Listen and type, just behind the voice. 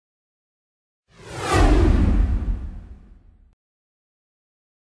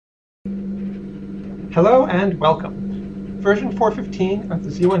Hello and welcome. Version 4.15 of the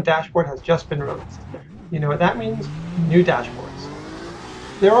Z1 dashboard has just been released. You know what that means? New dashboards.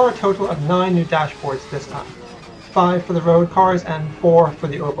 There are a total of 9 new dashboards this time, 5 for the road cars and 4 for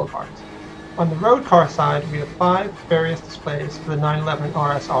the oval cars. On the road car side, we have 5 various displays for the 911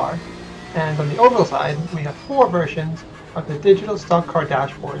 RSR, and on the oval side, we have 4 versions of the digital stock car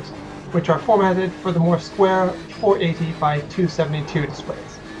dashboards, which are formatted for the more square 480 by 272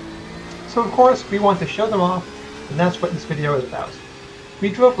 displays. So of course, we want to show them off, and that's what this video is about. We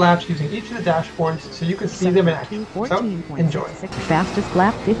drove laps using each of the dashboards so you can see them in action. So, enjoy. Fastest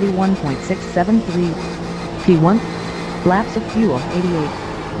lap 51.673. P1. Laps of fuel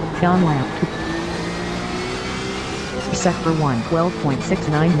 88. On lap 2. Sector 1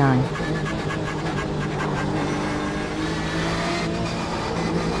 12.699.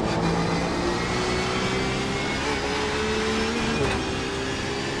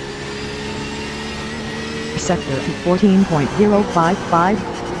 Sector 14.055.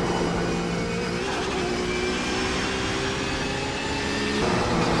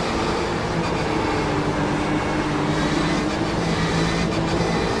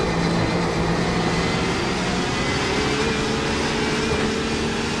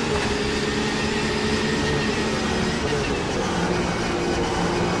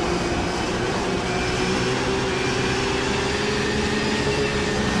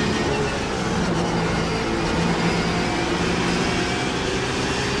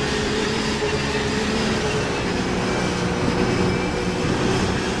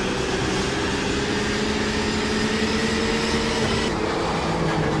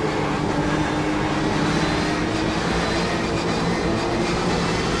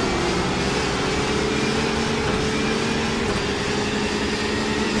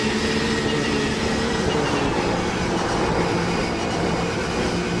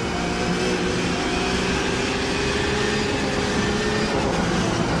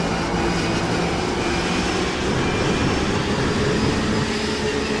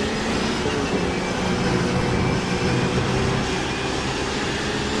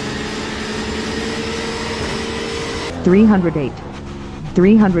 $308.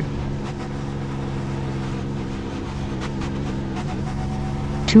 300.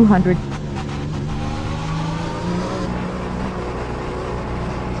 200.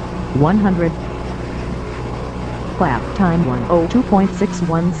 100. Lap time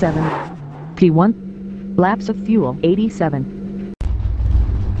 102.617. P1. Laps of fuel 87.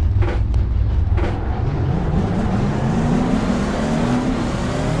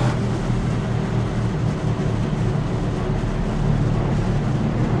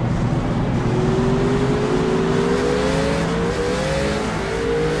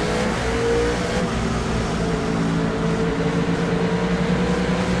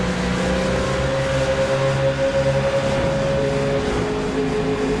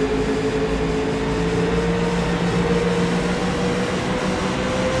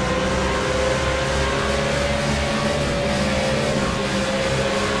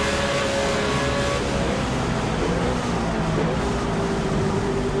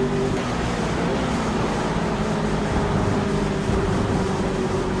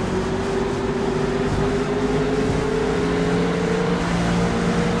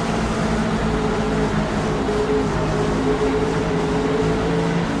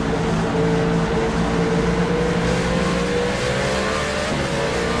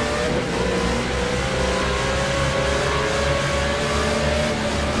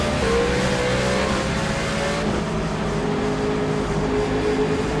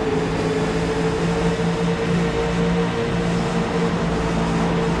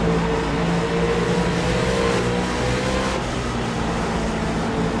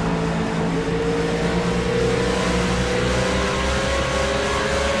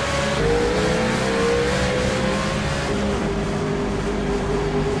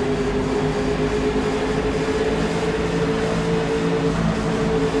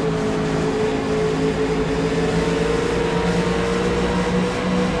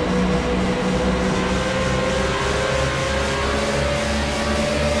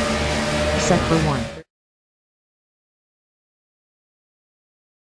 Sector 1.